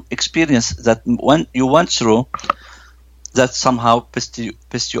some experience that when you went through that somehow pissed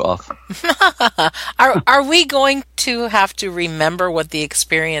you off. Are we going to have to remember what the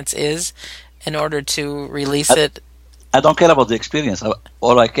experience is in order to release it? I don't care about the experience.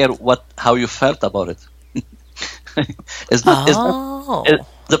 All I care how you felt about it.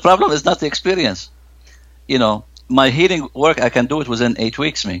 The problem is not the experience. My healing work, I can do it within 8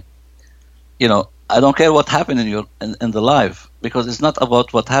 weeks. I don't care what happened in the life, because it's not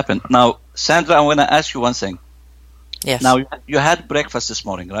about what happened. Now, Sandra, I'm going to ask you one thing. Yes. Now, you had breakfast this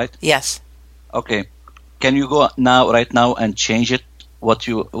morning, right? Yes. Okay. Can you go right now and change it? What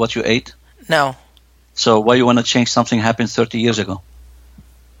you ate? No. So why you want to change something happened 30 years ago?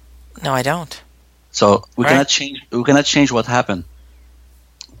 No, I don't. So we cannot change what happened.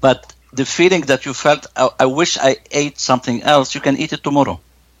 But the feeling that you felt, I wish I ate something else, you can eat it tomorrow.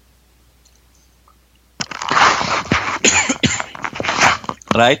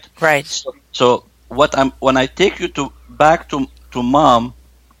 Right? Right. So when I take you back to mom,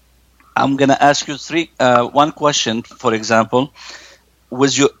 I'm gonna ask you one question. For example,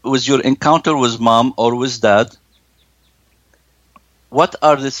 was your encounter with mom or with dad? What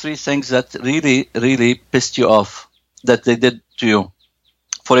are the 3 things that really, really pissed you off that they did to you?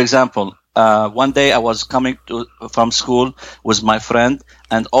 For example, one day I was coming from school with my friend,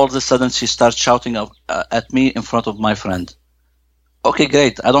 and all of a sudden she starts shouting at me in front of my friend. Okay,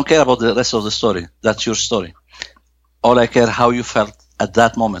 great. I don't care about the rest of the story. That's your story. All I care how you felt at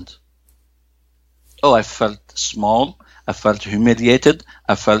that moment. Oh, I felt small. I felt humiliated.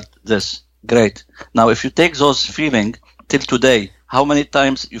 I felt this. Great. Now, if you take those feelings, till today, how many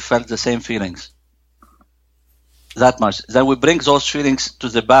times you felt the same feelings? That much. Then we bring those feelings to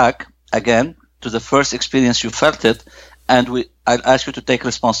the back again, to the first experience you felt it, and I'll ask you to take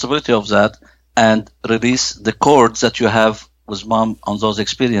responsibility of that and release the cords that you have with mom on those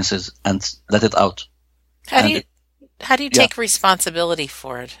experiences and let it out. How do you take responsibility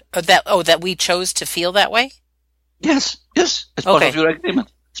for it? That we chose to feel that way? Yes. It's part of your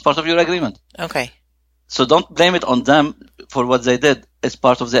agreement. It's part of your agreement. Okay. So don't blame it on them for what they did. It's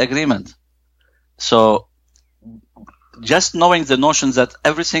part of the agreement. So just knowing the notion that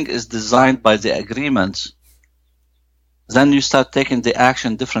everything is designed by the agreements, then you start taking the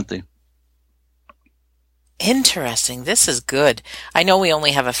action differently. Interesting. This is good. I know we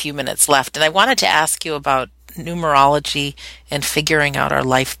only have a few minutes left, and I wanted to ask you about numerology and figuring out our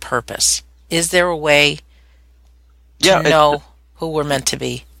life purpose. Is there a way to know who we're meant to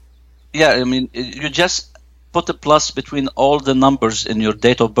be? Yeah, I mean, you just put a plus between all the numbers in your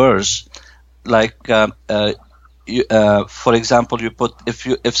date of birth. Like, for example, you put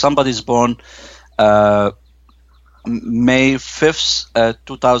if somebody's born May 5th,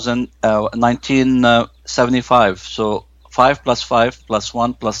 1975. So 5 plus 5 plus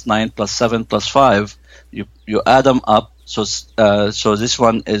 1 plus 9 plus 7 plus 5. You add them up. So this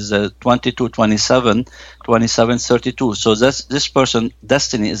one is 22, 27, 27, 32. So this person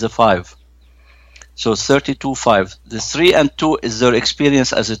destiny is a 5. So 32, 5. The 3 and 2 is their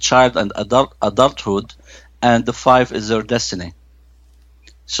experience as a child and adulthood, and the 5 is their destiny.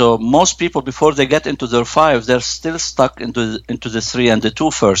 So most people, before they get into their 5, they're still stuck into the 3 and the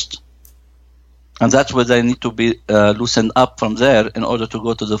 2 first. And that's where they need to be loosened up from there in order to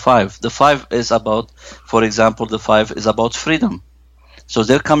go to the 5. The 5 is about, for example, the 5 is about freedom. So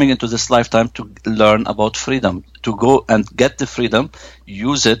they're coming into this lifetime to learn about freedom, to go and get the freedom,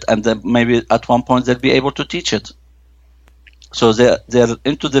 use it, and then maybe at one point they'll be able to teach it. So they're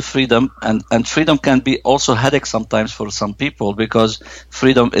into the freedom, and freedom can be also headache sometimes for some people, because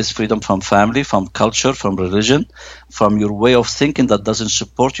freedom is freedom from family, from culture, from religion, from your way of thinking that doesn't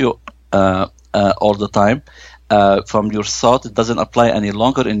support you all the time, from your thought that doesn't apply any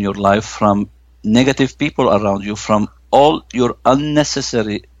longer in your life, from negative people around you, from all your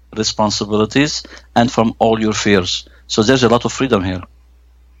unnecessary responsibilities, and from all your fears. So there's a lot of freedom here.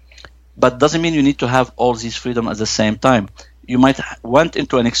 But doesn't mean you need to have all these freedom at the same time. You might went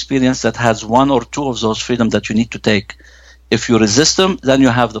into an experience that has 1 or 2 of those freedom that you need to take. If you resist them, then you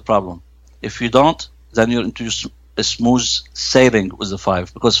have the problem. If you don't, then you're into a smooth sailing with the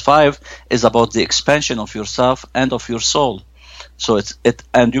 5, because 5 is about the expansion of yourself and of your soul. So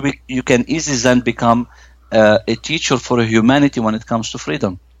you can easily then become a teacher for humanity when it comes to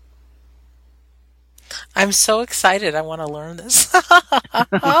freedom. I'm so excited. I want to learn this.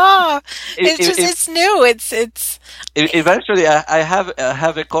 It's new. It's eventually I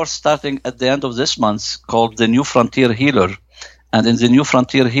have a course starting at the end of this month called the New Frontier Healer. And in the New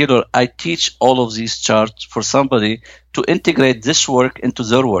Frontier Healer, I teach all of these charts for somebody to integrate this work into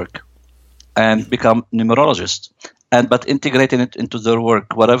their work and become numerologist. But integrating it into their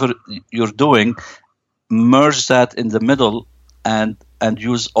work, whatever you're doing, merge that in the middle and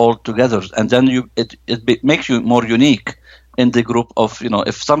use all together. And then it makes you more unique in the group of,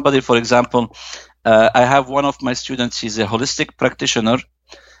 if somebody, for example, I have one of my students, she's a holistic practitioner.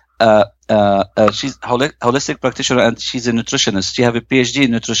 She's holistic practitioner, and she's a nutritionist. She have a PhD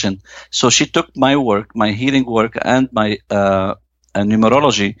in nutrition. So she took my work, my healing work, and my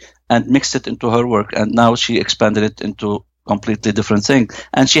numerology, and mixed it into her work. And now she expanded it into completely different thing.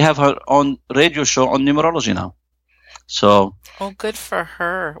 And she have her own radio show on numerology now. So. Oh, good for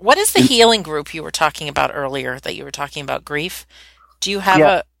her. What is the healing group you were talking about earlier? That you were talking about grief? Do you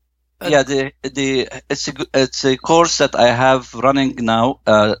have it's a course that I have running now.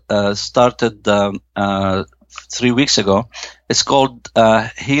 Started 3 weeks ago. It's called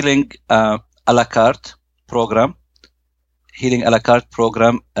Healing a la carte program. Healing a la carte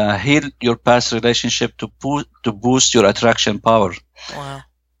program. Heal your past relationship to boost your attraction power. Wow.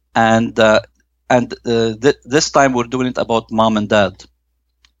 And this time we're doing it about mom and dad,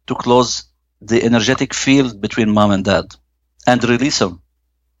 to close the energetic field between mom and dad and release them.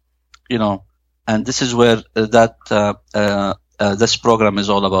 And this is where this program is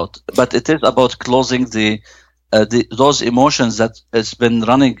all about. But it is about closing those emotions that has been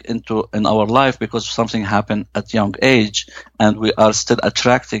running in our life because something happened at young age, and we are still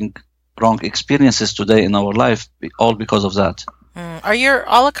attracting wrong experiences today in our life, all because of that. Are your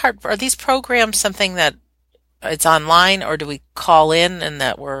a la carte, are these programs something that it's online, or do we call in and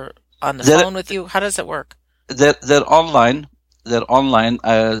that we're on the phone with you? How does it work? They're online. they're online.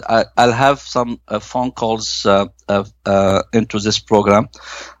 I'll have some phone calls into this program,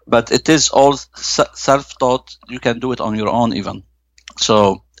 but it is all self-taught. You can do it on your own even.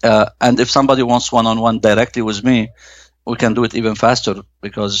 So, and if somebody wants one-on-one directly with me, we can do it even faster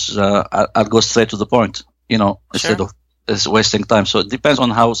because I'll go straight to the point, instead of wasting time. So it depends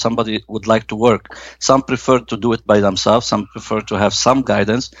on how somebody would like to work. Some prefer to do it by themselves. Some prefer to have some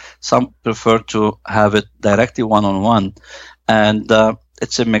guidance. Some prefer to have it directly one-on-one. And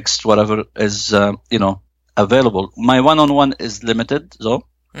it's a mixed, whatever is, available. My one-on-one is limited, though,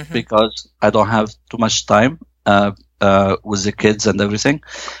 because I don't have too much time with the kids and everything.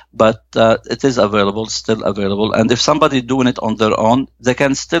 But it is available, still available. And if somebody doing it on their own, they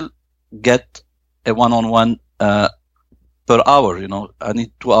can still get a one-on-one per hour. I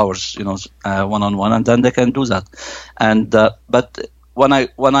need 2 hours, one-on-one, and then they can do that. And but when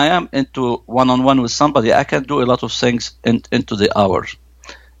I am into one-on-one with somebody, I can do a lot of things into the hour.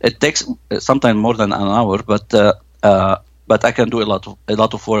 It takes sometimes more than an hour, but I can do a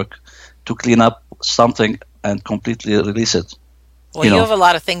lot of work to clean up something and completely release it. Well, you have a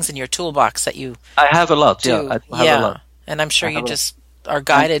lot of things in your toolbox that you. I have a lot. Do. Yeah, I have a lot. And I'm sure you just are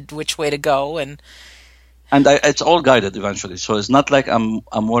guided which way to go and it's all guided eventually. So it's not like I'm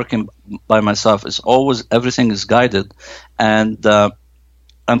working by myself. It's always, everything is guided, and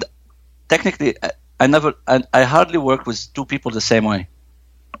technically I hardly work with two people the same way.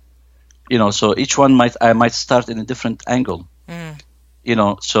 So each one I might start in a different angle.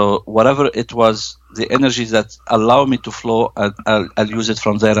 So whatever it was, the energy that allow me to flow, I'll use it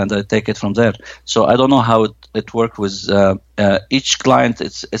from there and I take it from there. So I don't know how it works with each client.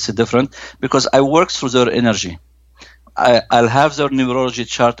 It's a different, because I work through their energy. I'll have their neurology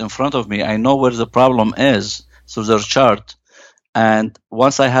chart in front of me. I know where the problem is through their chart. And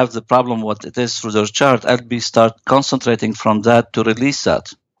once I have the problem, what it is through their chart, I'll start concentrating from that to release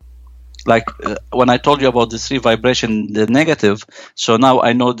that. Like when I told you about the 3 vibration, the negative. So now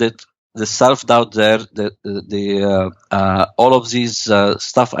I know that the self-doubt there, all of these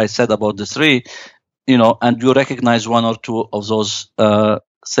stuff I said about the 3, and you recognize 1 or 2 of those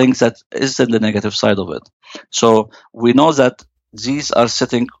things that is in the negative side of it. So we know that these are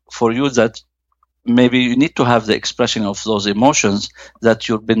sitting for you, that maybe you need to have the expression of those emotions that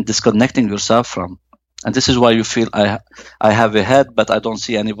you've been disconnecting yourself from. And this is why you feel I have a head, but I don't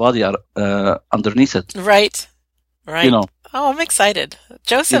see anybody underneath it. Right. Oh, I'm excited.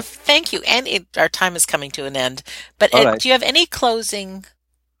 Joseph, Thank you. And our time is coming to an end. But do you have any closing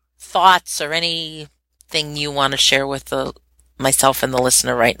thoughts or anything you want to share with myself and the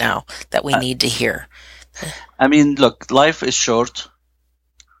listener right now that we need to hear? I mean, look, life is short.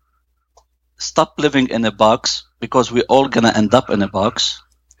 Stop living in a box, because we're all going to end up in a box.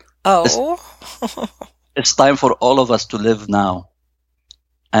 Oh. It's time for all of us to live now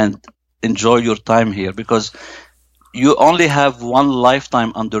and enjoy your time here, because you only have one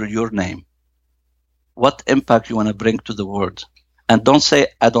lifetime under your name. What impact you want to bring to the world? And don't say,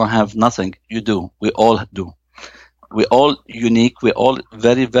 I don't have nothing. You do. We all do. We're all unique. We're all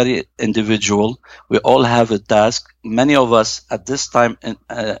very, very individual. We all have a task. Many of us at this time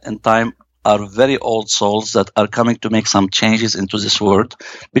in time are very old souls that are coming to make some changes into this world,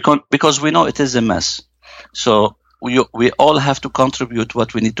 because we know it is a mess. So we all have to contribute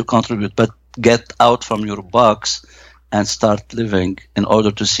what we need to contribute, but get out from your box and start living in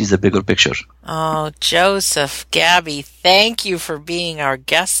order to see the bigger picture. Oh, Joseph, Ghabi, thank you for being our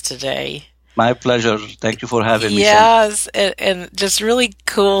guest today. My pleasure. Thank you for having me. Yes, and just really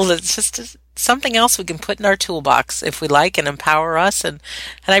cool. It's just something else we can put in our toolbox if we like, and empower us. And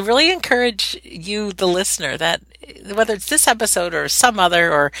I really encourage you, the listener, that whether it's this episode or some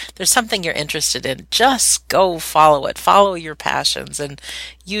other, or there's something you're interested in, just go follow it. Follow your passions and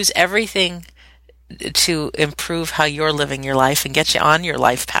use everything to improve how you're living your life and get you on your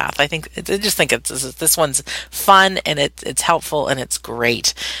life path. I just think this one's fun, and it's helpful, and it's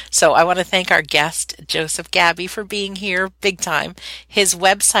great. So I want to thank our guest, Joseph Ghabi, for being here big time. His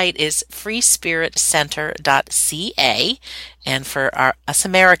website is freespiritcenter.ca. And for us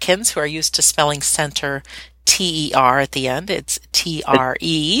Americans who are used to spelling center T-E-R at the end, it's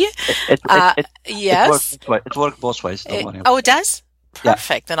T-R-E. Yes. It works both ways. Don't worry. Oh, it does?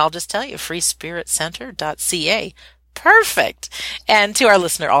 Perfect. Yeah. Then I'll just tell you, freespiritcenter.ca. Perfect. And to our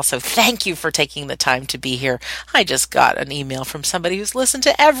listener also, thank you for taking the time to be here. I just got an email from somebody who's listened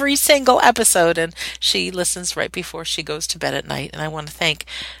to every single episode, and she listens right before she goes to bed at night. And I want to thank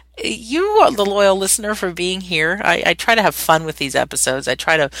you are the loyal listener for being here. I try to have fun with these episodes. I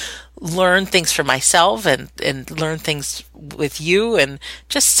try to learn things for myself and learn things with you, and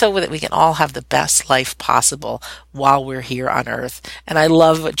just so that we can all have the best life possible while we're here on earth. And I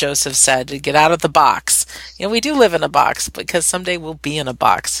love what Joseph said, to get out of the box. We do live in a box because someday we'll be in a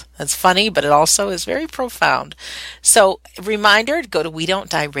box. That's funny, but it also is very profound. So reminder, go to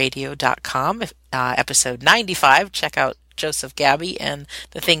WeDon'tDieRadio.com, episode 95. Check out Joseph Ghabi and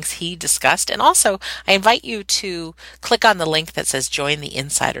the things he discussed. And also, I invite you to click on the link that says Join the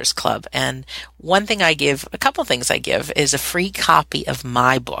Insiders Club. And a couple things I give is a free copy of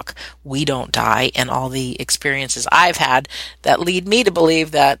my book, We Don't Die, and all the experiences I've had that lead me to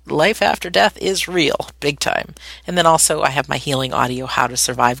believe that life after death is real, big time. And then also, I have my healing audio, How to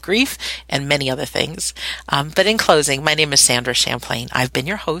Survive Grief, and many other things. But in closing, my name is Sandra Champlain. I've been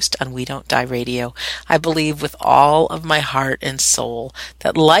your host on We Don't Die Radio. I believe with all of my heart and soul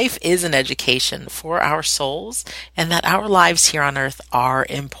that life is an education for our souls and that our lives here on earth are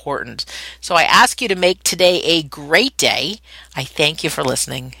important. So I ask you to make today a great day. I thank you for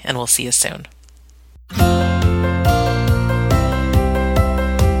listening, and we'll see you soon.